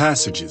particular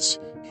passages,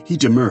 he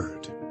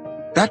demurred.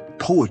 That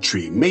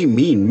poetry may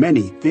mean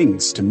many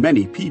things to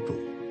many people.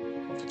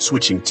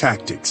 Switching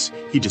tactics,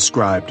 he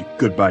described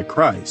Goodbye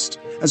Christ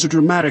as a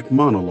dramatic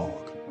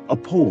monologue, a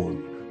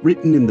poem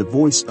written in the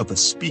voice of a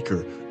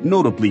speaker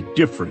notably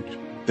different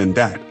than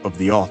that of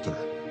the author.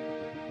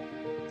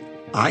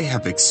 I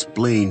have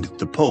explained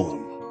the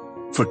poem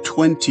for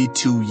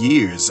 22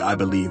 years, I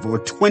believe, or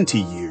 20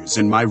 years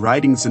in my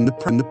writings in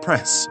the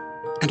press,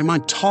 and my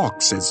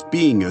talks as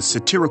being a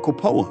satirical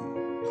poem,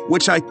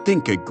 which I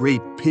think a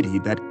great pity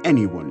that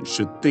anyone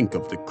should think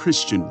of the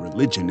Christian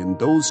religion in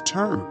those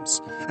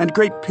terms, and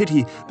great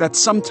pity that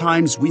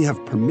sometimes we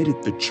have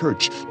permitted the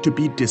church to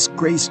be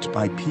disgraced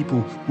by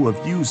people who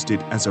have used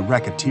it as a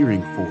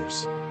racketeering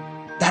force.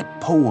 That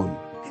poem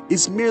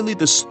is merely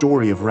the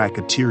story of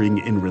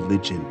racketeering in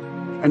religion,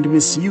 and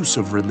misuse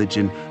of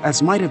religion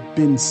as might have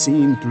been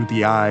seen through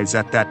the eyes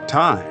at that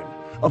time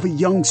of a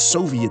young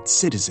Soviet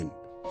citizen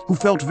who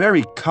felt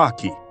very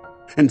cocky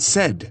and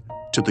said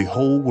to the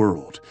whole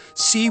world,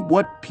 "See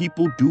what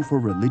people do for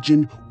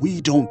religion, we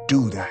don't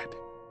do that."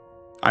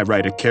 I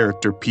write a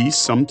character piece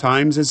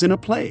sometimes as in a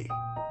play.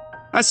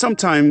 I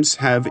sometimes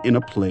have in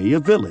a play a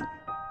villain.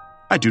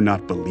 I do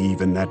not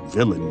believe in that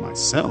villain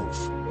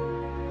myself.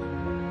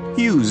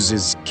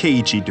 Hughes's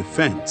cagey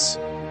defense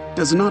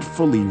does not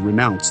fully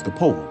renounce the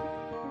poem.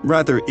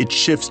 Rather, it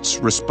shifts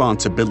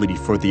responsibility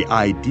for the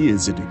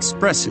ideas it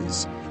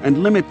expresses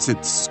and limits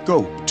its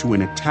scope to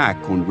an attack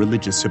on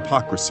religious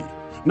hypocrisy,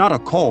 not a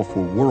call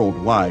for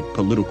worldwide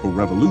political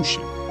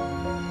revolution.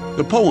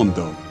 The poem,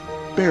 though,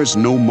 bears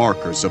no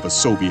markers of a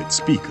Soviet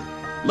speaker,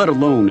 let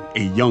alone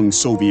a young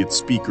Soviet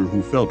speaker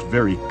who felt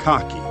very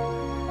cocky.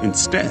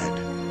 Instead,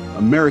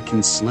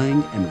 American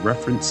slang and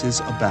references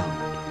abound.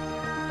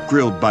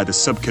 Grilled by the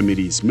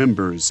subcommittee's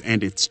members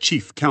and its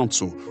chief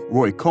counsel,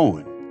 Roy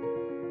Cohen,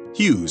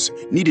 Hughes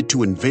needed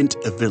to invent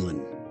a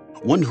villain,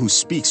 one who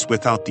speaks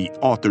without the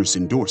author's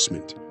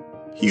endorsement.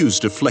 Hughes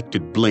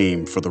deflected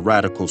blame for the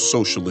radical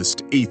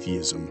socialist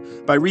atheism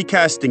by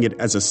recasting it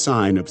as a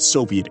sign of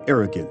Soviet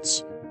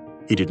arrogance.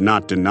 He did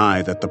not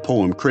deny that the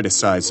poem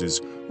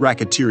criticizes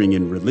racketeering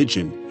in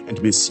religion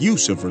and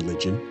misuse of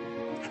religion.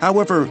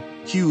 However,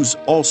 Hughes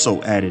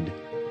also added,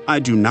 "I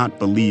do not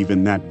believe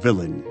in that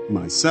villain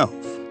myself."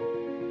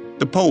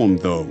 The poem,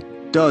 though,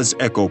 does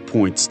echo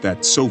points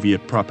that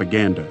Soviet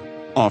propaganda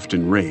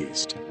often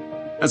raised.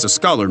 As a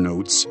scholar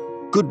notes,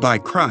 Goodbye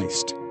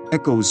Christ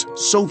echoes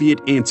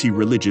Soviet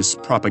anti-religious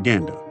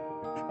propaganda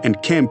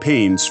and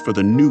campaigns for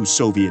the new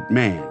Soviet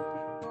man,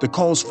 the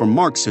calls for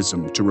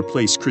Marxism to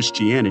replace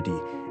Christianity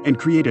and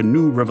create a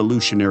new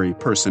revolutionary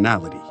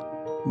personality.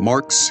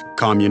 Marx,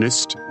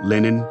 communist,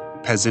 Lenin,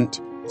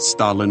 peasant,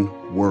 Stalin,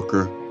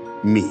 worker,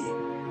 me.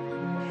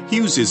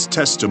 Hughes's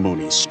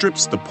testimony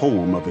strips the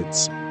poem of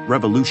its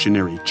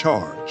revolutionary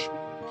charge.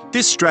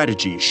 This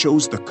strategy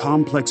shows the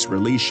complex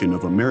relation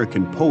of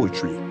American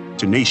poetry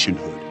to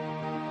nationhood.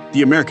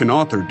 The American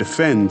author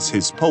defends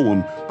his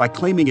poem by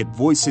claiming it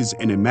voices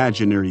an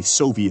imaginary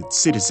Soviet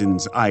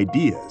citizen's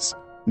ideas,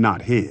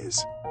 not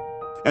his,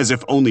 as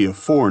if only a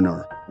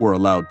foreigner were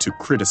allowed to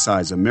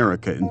criticize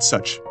America in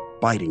such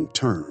biting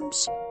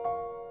terms.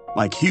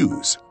 Like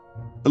Hughes,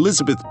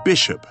 Elizabeth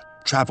Bishop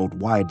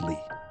traveled widely,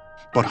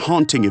 but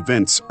haunting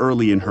events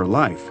early in her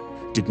life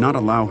did not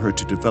allow her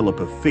to develop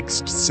a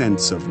fixed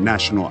sense of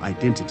national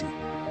identity.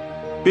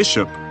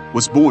 Bishop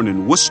was born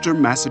in Worcester,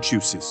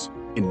 Massachusetts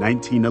in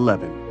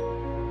 1911.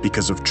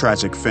 Because of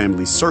tragic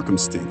family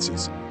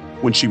circumstances,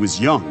 when she was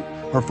young,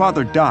 her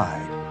father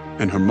died,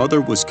 and her mother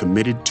was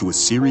committed to a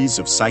series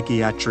of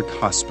psychiatric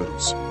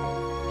hospitals.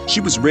 She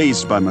was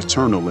raised by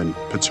maternal and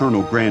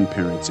paternal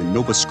grandparents in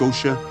Nova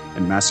Scotia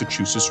and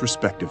Massachusetts,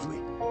 respectively.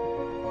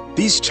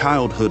 These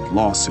childhood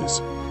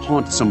losses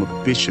haunt some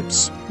of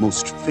Bishop's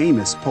most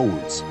famous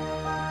poems.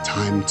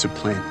 "Time to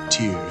plant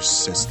tears,"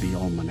 says the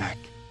almanac,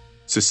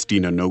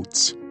 Sistina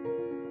notes.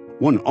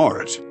 One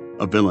art,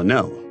 a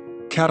villanelle,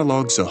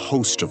 catalogs a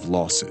host of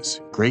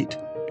losses, great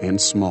and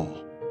small,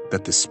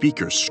 that the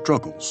speaker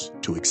struggles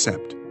to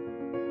accept.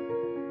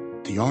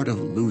 The art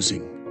of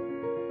losing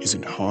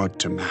isn't hard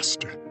to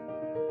master.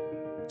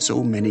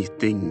 So many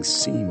things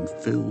seem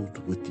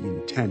filled with the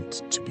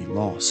intent to be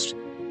lost,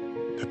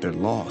 that their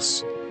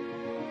loss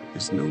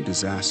is no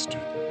disaster.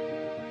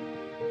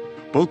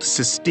 Both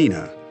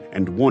Sistina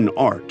and One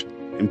Art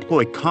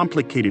employ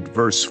complicated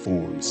verse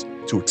forms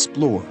to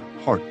explore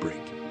heartbreak.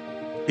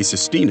 A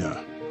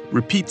sestina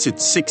repeats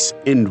its 6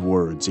 end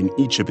words in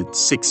each of its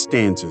 6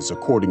 stanzas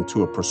according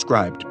to a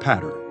prescribed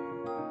pattern.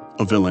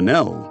 A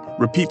villanelle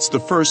repeats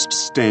the first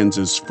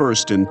stanza's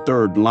first and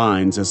third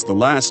lines as the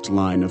last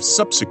line of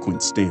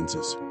subsequent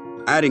stanzas.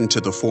 Adding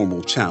to the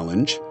formal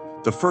challenge,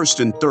 the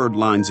first and third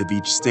lines of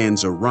each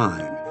stanza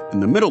rhyme,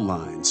 and the middle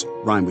lines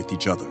rhyme with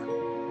each other.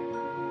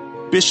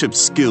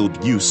 Bishop's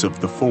skilled use of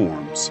the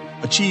forms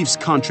achieves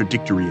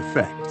contradictory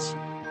effects.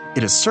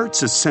 It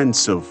asserts a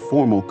sense of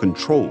formal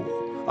control,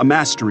 a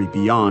mastery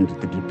beyond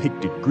the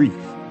depicted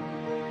grief.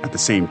 At the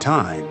same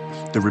time,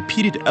 the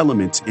repeated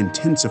elements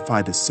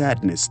intensify the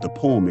sadness the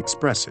poem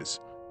expresses.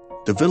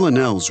 The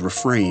villanelle's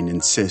refrain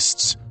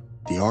insists,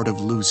 "The art of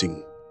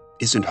losing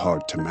isn't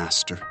hard to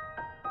master."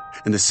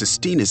 And the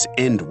sestina's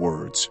end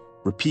words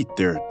repeat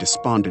their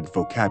despondent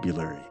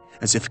vocabulary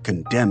as if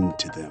condemned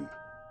to them.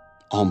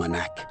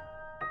 Almanac,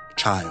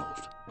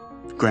 child,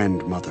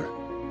 grandmother,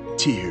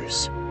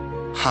 tears,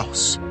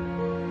 house,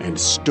 and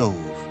stove.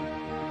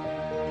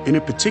 In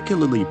a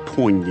particularly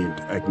poignant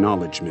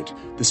acknowledgement,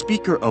 the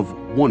speaker of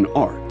One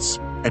Arts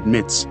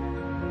admits,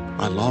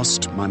 "I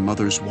lost my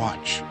mother's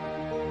watch."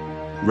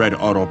 Read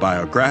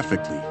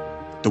autobiographically,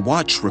 the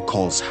watch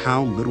recalls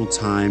how little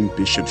time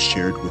Bishop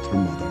shared with her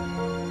mother.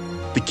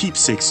 The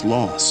keepsake's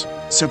loss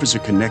severs a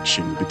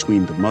connection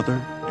between the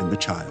mother and the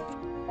child.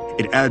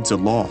 It adds a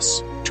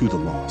loss to the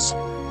loss.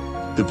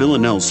 The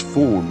villanelle's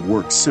form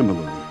works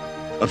similarly,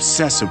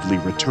 obsessively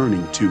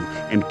returning to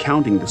and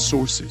counting the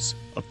sources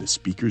of the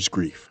speaker's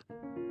grief.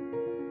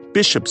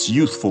 Bishop's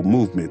youthful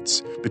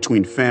movements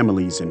between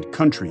families and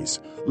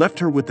countries left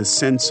her with a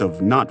sense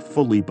of not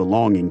fully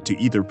belonging to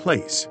either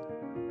place.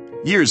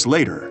 Years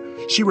later,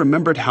 she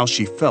remembered how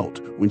she felt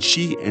when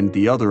she and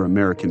the other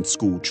American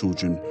school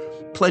children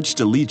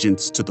pledged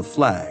allegiance to the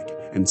flag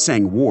and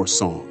sang war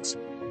songs.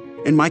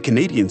 In my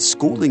Canadian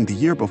schooling the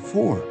year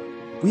before,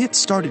 we had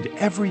started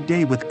every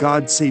day with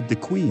God Save the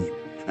Queen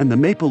and the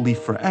Maple Leaf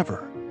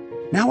Forever.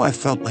 Now I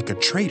felt like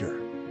a traitor.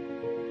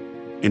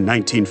 In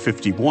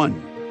 1951,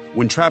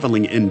 when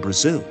traveling in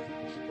Brazil,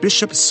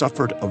 Bishop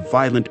suffered a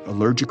violent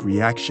allergic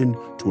reaction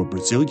to a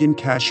Brazilian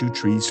cashew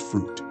tree's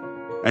fruit.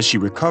 As she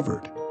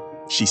recovered,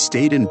 she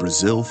stayed in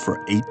Brazil for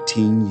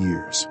 18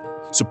 years,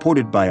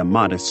 supported by a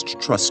modest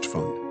trust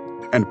fund,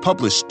 and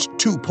published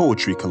 2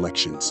 poetry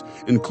collections,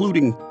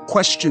 including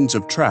Questions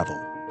of Travel,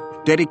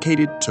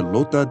 dedicated to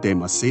Lota de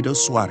Macedo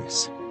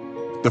Soares,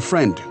 the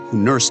friend who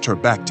nursed her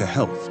back to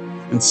health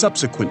and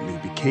subsequently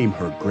became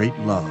her great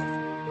love.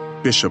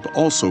 Bishop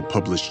also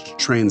published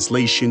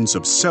translations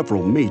of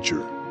several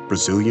major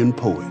Brazilian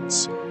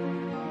poets.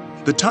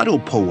 The title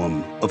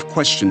poem of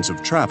Questions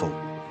of Travel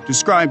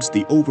describes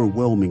the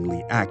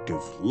overwhelmingly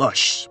active,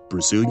 lush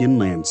Brazilian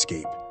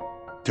landscape.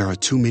 There are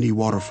too many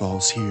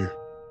waterfalls here.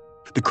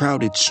 The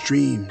crowded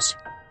streams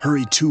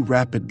hurry too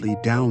rapidly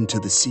down to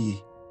the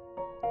sea.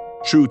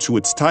 True to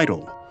its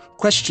title,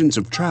 Questions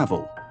of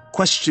Travel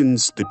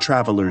questions the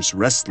traveler's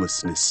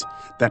restlessness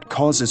that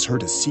causes her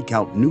to seek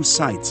out new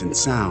sights and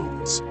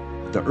sounds.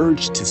 The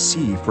urge to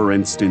see, for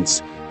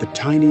instance, the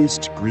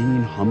tiniest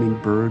green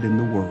hummingbird in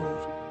the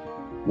world.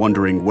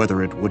 Wondering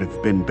whether it would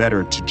have been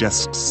better to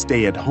just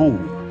stay at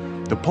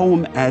home, the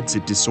poem adds a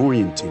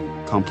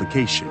disorienting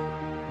complication.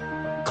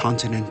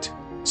 Continent,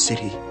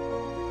 city,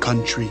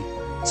 country,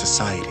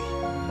 society.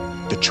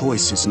 The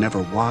choice is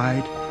never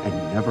wide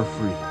and never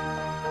free.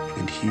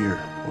 And here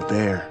or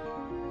there,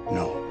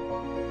 no.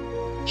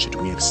 Should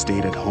we have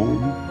stayed at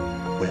home,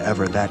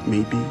 wherever that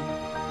may be?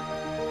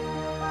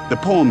 The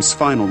poem's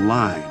final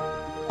line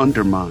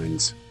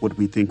undermines what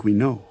we think we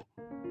know,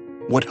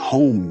 what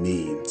home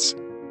means.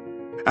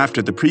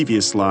 After the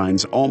previous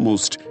line's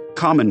almost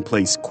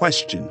commonplace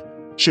question,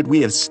 should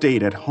we have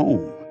stayed at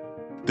home?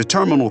 The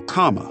terminal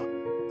comma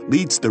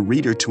leads the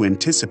reader to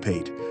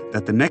anticipate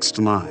that the next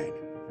line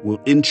will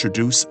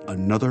introduce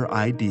another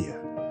idea,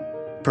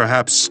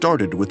 perhaps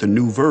started with a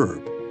new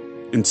verb.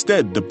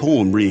 Instead, the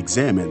poem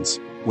re-examines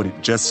what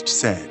it just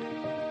said.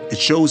 It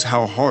shows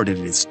how hard it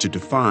is to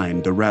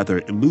define the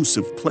rather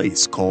elusive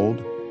place called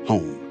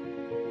home,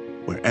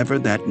 wherever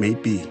that may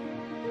be.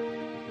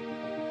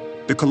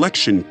 The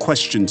collection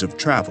Questions of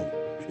Travel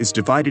is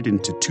divided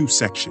into 2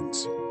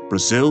 sections,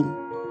 Brazil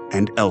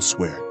and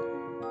elsewhere.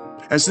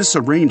 As this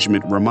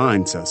arrangement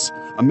reminds us,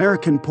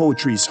 American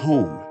poetry's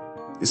home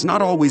is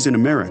not always in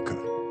America.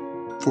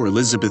 For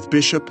Elizabeth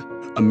Bishop,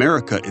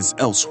 America is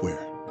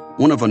elsewhere,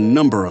 one of a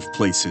number of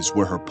places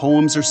where her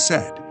poems are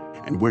set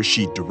and where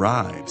she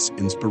derives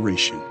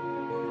inspiration.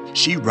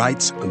 She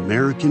writes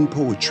American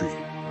poetry,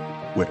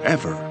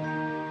 wherever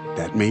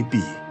that may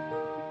be.